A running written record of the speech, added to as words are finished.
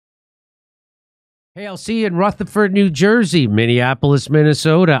Hey, I'll see you in Rutherford, New Jersey, Minneapolis,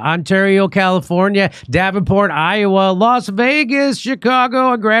 Minnesota, Ontario, California, Davenport, Iowa, Las Vegas,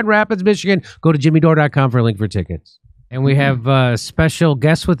 Chicago, and Grand Rapids, Michigan. Go to jimmydore.com for a link for tickets. And we have a special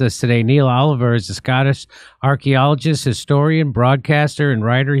guest with us today. Neil Oliver is a Scottish archaeologist, historian, broadcaster, and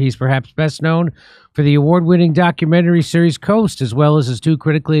writer. He's perhaps best known for the award-winning documentary series Coast, as well as his two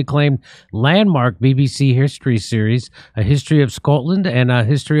critically acclaimed landmark BBC history series, A History of Scotland and A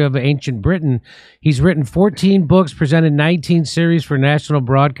History of Ancient Britain. He's written 14 books, presented 19 series for national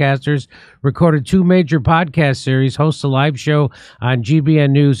broadcasters, recorded 2 major podcast series, hosts a live show on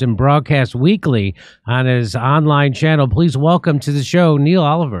GBN News, and broadcasts weekly on his online channel. Please welcome to the show, Neil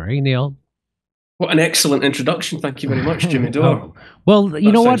Oliver. Hey, Neil. What an excellent introduction. Thank you very much, Jimmy Dore. Well,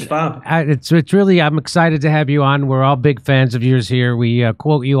 you know what? Fab. It's really, I'm excited to have you on. We're all big fans of yours here. We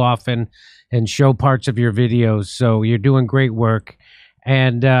quote you often and show parts of your videos. So you're doing great work.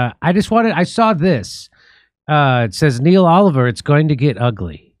 And I saw this. It says, Neil Oliver, it's going to get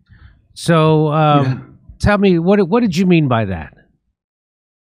ugly. So tell me, what did you mean by that?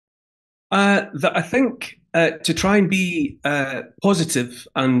 I think to try and be positive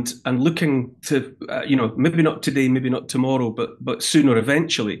and looking to maybe not today, maybe not tomorrow, but sooner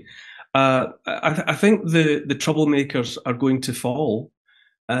eventually. I think the troublemakers are going to fall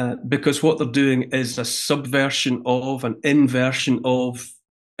because what they're doing is a subversion of, an inversion of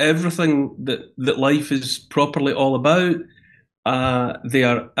everything that life is properly all about.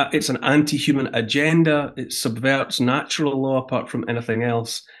 It's an anti-human agenda. It subverts natural law apart from anything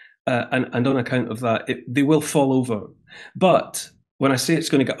else. And on account of that, they will fall over. But when I say it's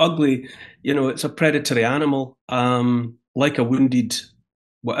going to get ugly, it's a predatory animal, like a wounded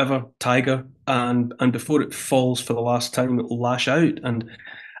tiger, and before it falls for the last time, it will lash out. And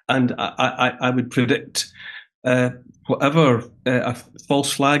I would predict whatever a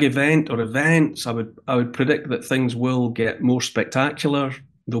false flag event or events, I would predict that things will get more spectacular.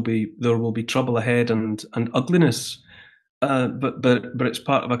 There will be trouble ahead and ugliness. But it's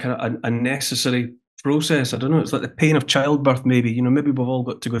part of a kind of a necessary process. I don't know. It's like the pain of childbirth. Maybe maybe we've all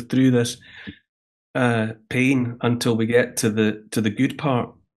got to go through this pain until we get to the good part.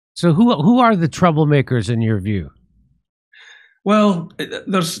 So who are the troublemakers in your view? Well,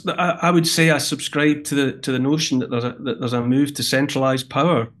 I would say I subscribe to the notion that there's a move to centralized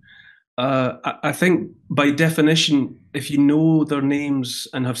power. I think by definition, if you know their names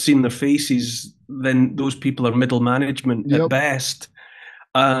and have seen their faces, then those people are middle management at best,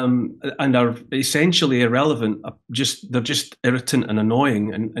 and are essentially irrelevant. They're just irritant and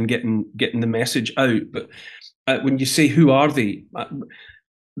annoying and getting the message out. But when you say who are they,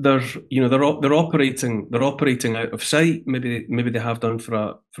 they're operating out of sight. Maybe they have done for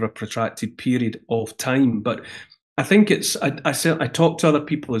a protracted period of time, but I think I talk to other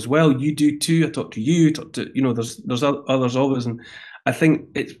people as well. You do too. I talk to you. There's others always, and I think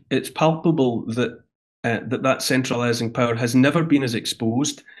it's palpable that that centralizing power has never been as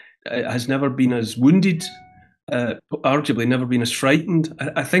exposed, has never been as wounded, arguably never been as frightened.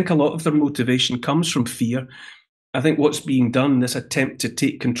 I think a lot of their motivation comes from fear. I think what's being done, this attempt to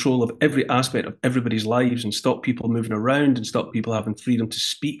take control of every aspect of everybody's lives and stop people moving around and stop people having freedom to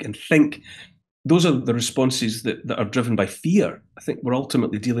speak and think. Those are the responses that are driven by fear. I think we're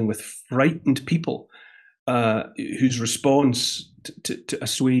ultimately dealing with frightened people whose response to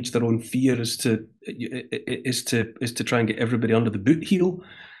assuage their own fear is to try and get everybody under the boot heel.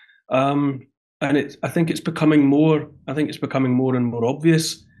 And I think it's becoming more and more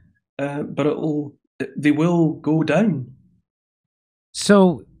obvious. But they will go down.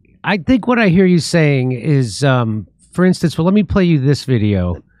 So I think what I hear you saying is, for instance, let me play you this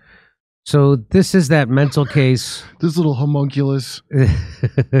video. So this is that mental case. This little homunculus. Now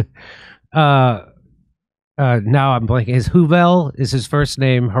I'm blanking. Is Yuval is his first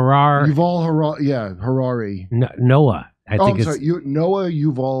name? Yuval Harari. Noah. I'm sorry. Noah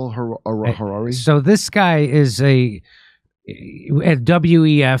Yuval Harari. So this guy is a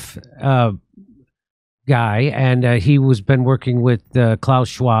WEF guy, and he was been working with Klaus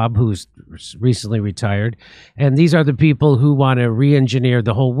Schwab, who's recently retired, and these are the people who want to re-engineer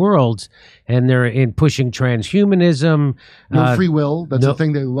the whole world, and they're in pushing transhumanism. No free will. That's the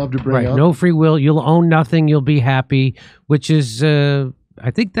thing they love to bring up. No free will. You'll own nothing. You'll be happy. Which is, I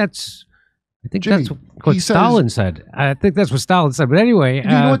think that's what Stalin said. I think that's what Stalin said. But anyway, you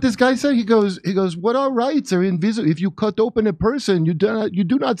know what this guy said? He goes, "What are rights are invisible. If you cut open a person, you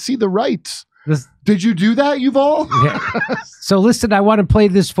do not see the rights." Did you do that, Yuval? Yeah. So listen, I want to play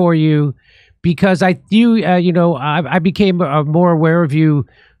this for you because I became more aware of you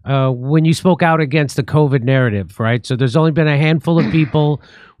when you spoke out against the COVID narrative, right? So there's only been a handful of people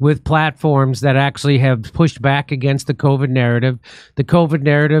with platforms that actually have pushed back against the COVID narrative. The COVID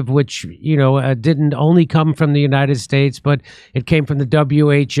narrative, which, didn't only come from the United States, but it came from the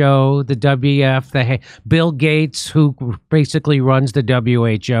WHO, the WF, Bill Gates, who basically runs the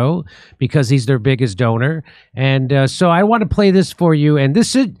WHO because he's their biggest donor. And so I want to play this for you. And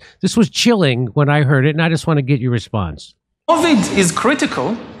this was chilling when I heard it, and I just want to get your response. COVID is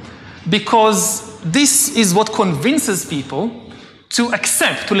critical because this is what convinces people to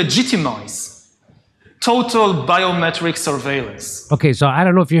accept, to legitimize total biometric surveillance. Okay, so I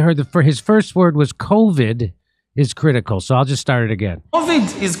don't know if you heard his first word was COVID is critical. So I'll just start it again.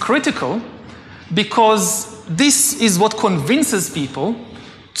 COVID is critical because this is what convinces people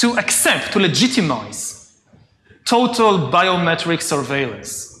to accept, to legitimize total biometric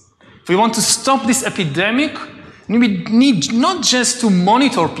surveillance. If we want to stop this epidemic, we need not just to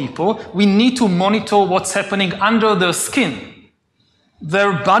monitor people, we need to monitor what's happening under their skin,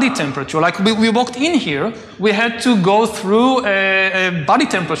 their body temperature. Like we walked in here, we had to go through a body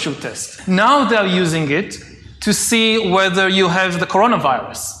temperature test. Now they're using it to see whether you have the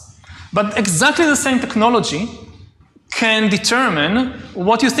coronavirus. But exactly the same technology can determine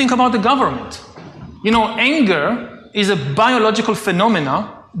what you think about the government. Anger is a biological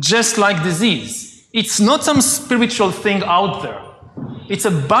phenomena just like disease. It's not some spiritual thing out there. It's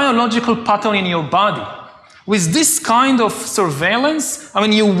a biological pattern in your body. With this kind of surveillance,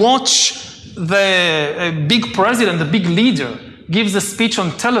 you watch the big president, the big leader, gives a speech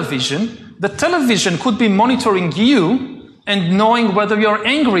on television. The television could be monitoring you and knowing whether you're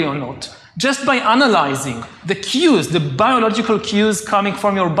angry or not, just by analyzing the cues, the biological cues coming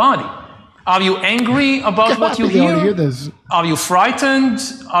from your body. Are you angry about what you hear? Are you frightened?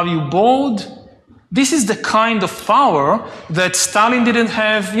 Are you bored? This is the kind of power that Stalin didn't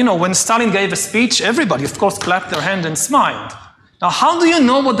have. When Stalin gave a speech, everybody, of course, clapped their hand and smiled. Now, how do you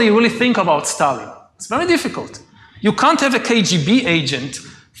know what they really think about Stalin? It's very difficult. You can't have a KGB agent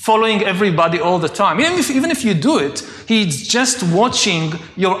following everybody all the time. Even if you do it, he's just watching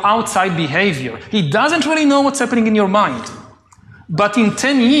your outside behavior. He doesn't really know what's happening in your mind. But in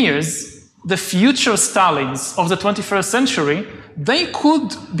 10 years, the future Stalins of the 21st century, they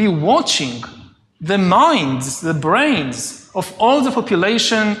could be watching the minds, the brains of all the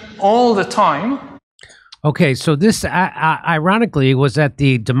population all the time. Okay, so this ironically was at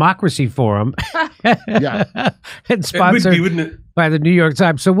the Democracy Forum, and sponsored wouldn't it? By the New York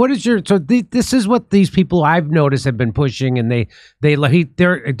Times. So, this is what these people I've noticed have been pushing, and they're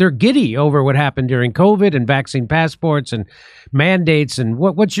giddy over what happened during COVID and vaccine passports and mandates. And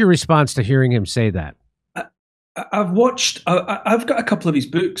what's your response to hearing him say that? I've got a couple of his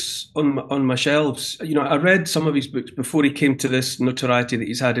books on my shelves. I read some of his books before he came to this notoriety that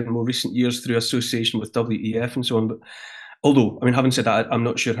he's had in more recent years through association with WEF and so on. But although, having said that, I'm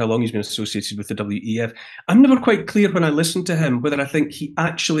not sure how long he's been associated with the WEF. I'm never quite clear when I listen to him whether I think he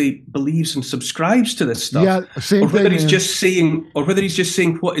actually believes and subscribes to this stuff, or whether he's just saying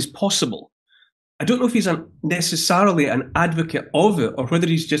what is possible. I don't know if he's necessarily an advocate of it, or whether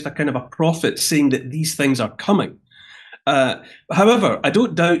he's just a kind of a prophet saying that these things are coming. However, I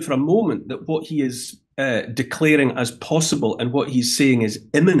don't doubt for a moment that what he is declaring as possible and what he's saying is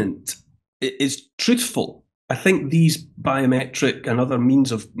imminent is truthful. I think these biometric and other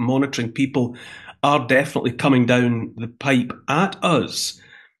means of monitoring people are definitely coming down the pipe at us.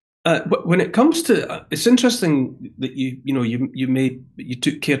 But when it comes to, it's interesting that you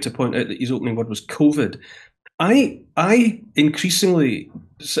took care to point out that his opening word was COVID. I increasingly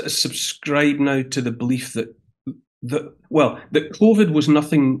subscribe now to the belief that COVID was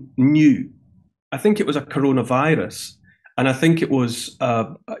nothing new. I think it was a coronavirus, and I think it was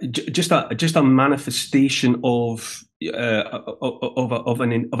just a manifestation of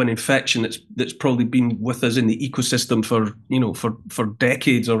an infection that's probably been with us in the ecosystem for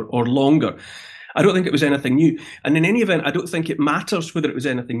decades or longer. I don't think it was anything new. And in any event, I don't think it matters whether it was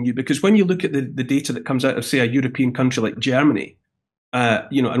anything new, because when you look at the data that comes out of, say, a European country like Germany,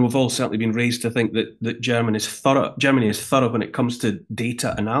 and we've all certainly been raised to think that Germany is thorough when it comes to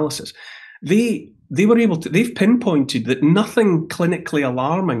data analysis. They've pinpointed that nothing clinically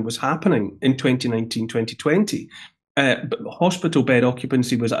alarming was happening in 2019, 2020. But hospital bed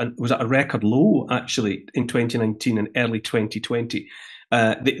occupancy was at a record low, actually, in 2019 and early 2020.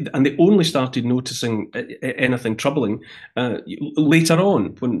 They only started noticing anything troubling later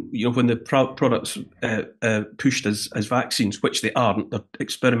on, when the products pushed as vaccines, which they aren't. They're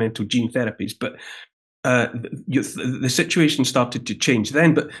experimental gene therapies, but the situation started to change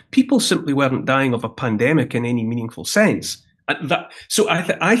then. But people simply weren't dying of a pandemic in any meaningful sense. So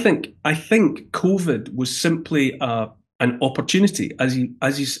I think COVID was simply an opportunity, as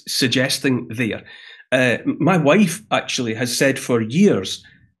he's suggesting there. My wife actually has said for years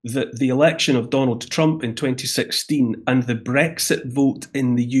that the election of Donald Trump in 2016 and the Brexit vote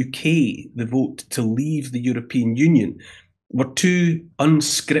in the UK, the vote to leave the European Union, were two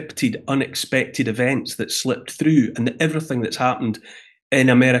unscripted, unexpected events that slipped through, and that everything that's happened in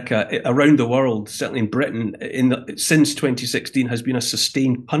America, around the world, certainly in Britain, since 2016 has been a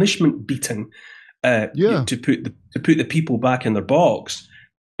sustained punishment beating to put the people back in their box.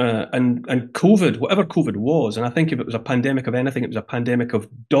 And COVID, whatever COVID was, and I think if it was a pandemic of anything, it was a pandemic of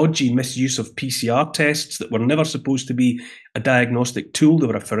dodgy misuse of PCR tests that were never supposed to be a diagnostic tool. They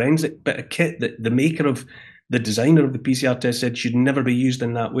were a forensic bit of kit that the maker of the designer of the PCR test said should never be used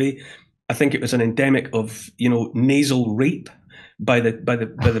in that way. I think it was an endemic of nasal rape by the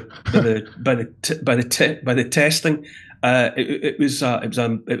testing. It was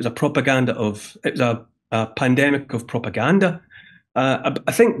a pandemic of propaganda.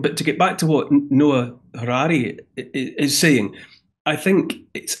 I think, but to get back to what Noah Harari is saying, I think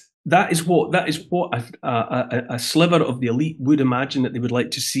that is what a sliver of the elite would imagine that they would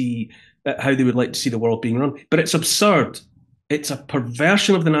like to see, how they would like to see the world being run. But it's absurd. It's a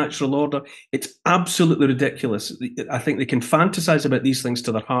perversion of the natural order. It's absolutely ridiculous. I think they can fantasize about these things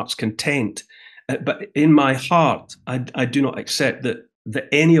to their heart's content. But in my heart, I do not accept that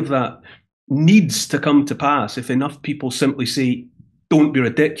any of that needs to come to pass if enough people simply say, don't be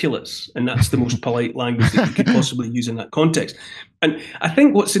ridiculous. And that's the most polite language that you could possibly use in that context. And I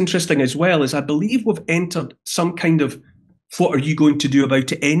think what's interesting as well is I believe we've entered some kind of what are you going to do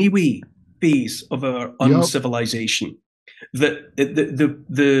about it anyway phase of our uncivilization. That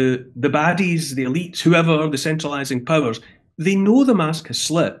the baddies, the elites, whoever, the centralizing powers, they know the mask has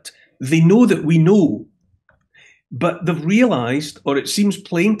slipped. They know that we know, but they've realized, or it seems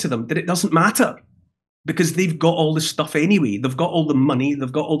plain to them, that it doesn't matter because they've got all the stuff anyway. They've got all the money,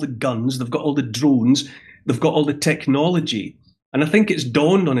 they've got all the guns, they've got all the drones, they've got all the technology. And I think it's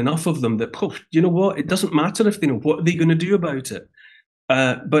dawned on enough of them that, you know what, it doesn't matter if they know. What are they going to do about it?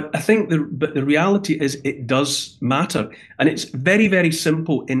 But I think the reality is it does matter. And it's very, very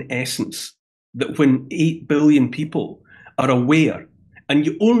simple in essence that when 8 billion people are aware, and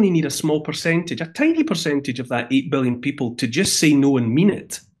you only need a small percentage, a tiny percentage of that 8 billion people to just say no and mean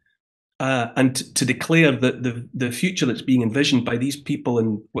it, and to declare that the future that's being envisioned by these people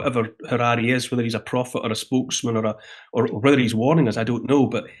and whatever Harari is, whether he's a prophet or a spokesman or whether he's warning us, I don't know,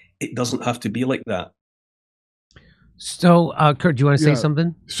 but it doesn't have to be like that. So, Kurt, do you want to say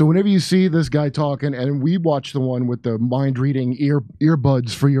something? So whenever you see this guy talking, and we watch the one with the mind-reading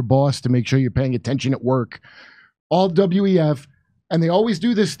earbuds for your boss to make sure you're paying attention at work, all WEF, and they always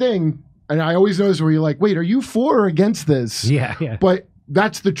do this thing, and I always notice where you're like, wait, are you for or against this? Yeah. But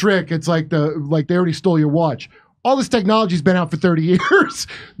that's the trick. It's like they already stole your watch. All this technology's been out for 30 years.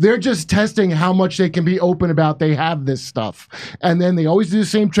 They're just testing how much they can be open about they have this stuff. And then they always do the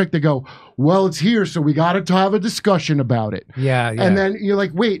same trick. They go, well, it's here, so we got to have a discussion about it. Yeah. And then you're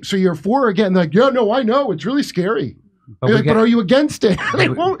like, wait, so you're for or against? They're like, yeah, no, I know. It's really scary. But are you against it? They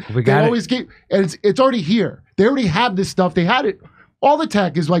always keep, and it's already here. They already have this stuff. They had it. All the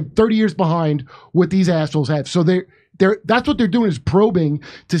tech is like 30 years behind what these assholes have. So that's what they're doing, is probing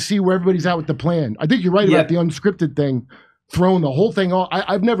to see where everybody's at with the plan. I think you're right about the unscripted thing, throwing the whole thing off.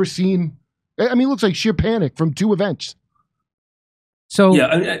 I've never seen, I mean, it looks like sheer panic from 2 events. So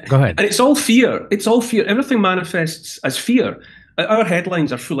go ahead. And it's all fear. It's all fear. Everything manifests as fear. Our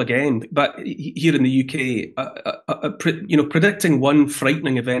headlines are full again, but here in the UK, predicting one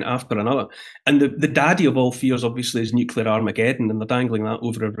frightening event after another. And the daddy of all fears, obviously, is nuclear Armageddon, and they're dangling that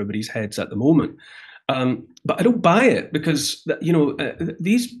over everybody's heads at the moment. But I don't buy it because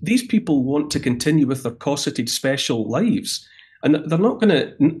these people want to continue with their cosseted special lives, and they're not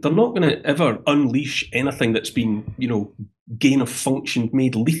going to ever unleash anything that's been gain of function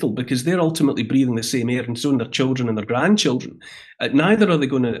made lethal, because they're ultimately breathing the same air, and so are their children and their grandchildren. Neither are they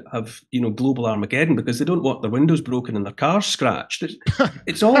going to have global Armageddon, because they don't want their windows broken and their cars scratched.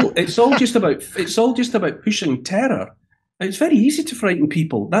 It's all just about pushing terror. It's very easy to frighten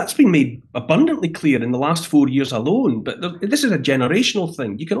people. That's been made abundantly clear in the last 4 years alone. But this is a generational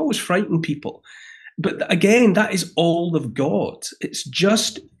thing. You can always frighten people. But again, that is all they've got. It's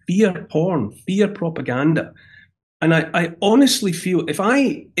just fear porn, fear propaganda. And I honestly feel if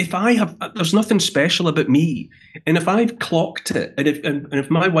I have, there's nothing special about me. And if I've clocked it, and if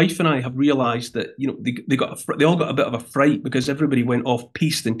my wife and I have realised that they all got a bit of a fright because everybody went off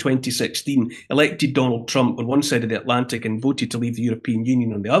piste in 2016, elected Donald Trump on one side of the Atlantic and voted to leave the European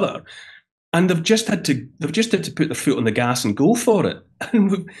Union on the other. and they've just had to put their foot on the gas and go for it.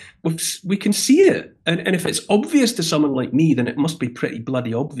 And we can see it. And if it's obvious to someone like me, then it must be pretty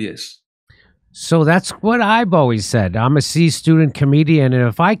bloody obvious. So that's what I've always said. I'm a C student comedian, and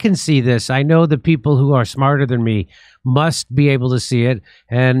if I can see this, I know the people who are smarter than me must be able to see it,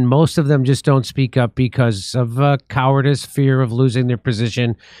 and most of them just don't speak up because of cowardice, fear of losing their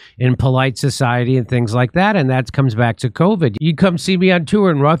position in polite society and things like that, and that comes back to COVID. You come see me on tour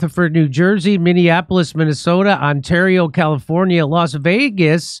in Rutherford, New Jersey, Minneapolis, Minnesota, Ontario, California, Las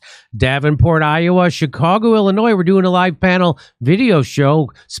Vegas, Davenport, Iowa, Chicago, Illinois. We're doing a live panel video show,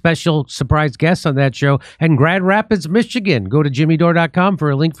 special surprise guests on that show, and Grand Rapids, Michigan. Go to jimmydore.com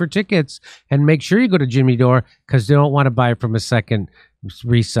for a link for tickets, and make sure you go to Jimmy Dore because they don't want to buy it from a second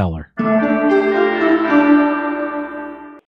reseller.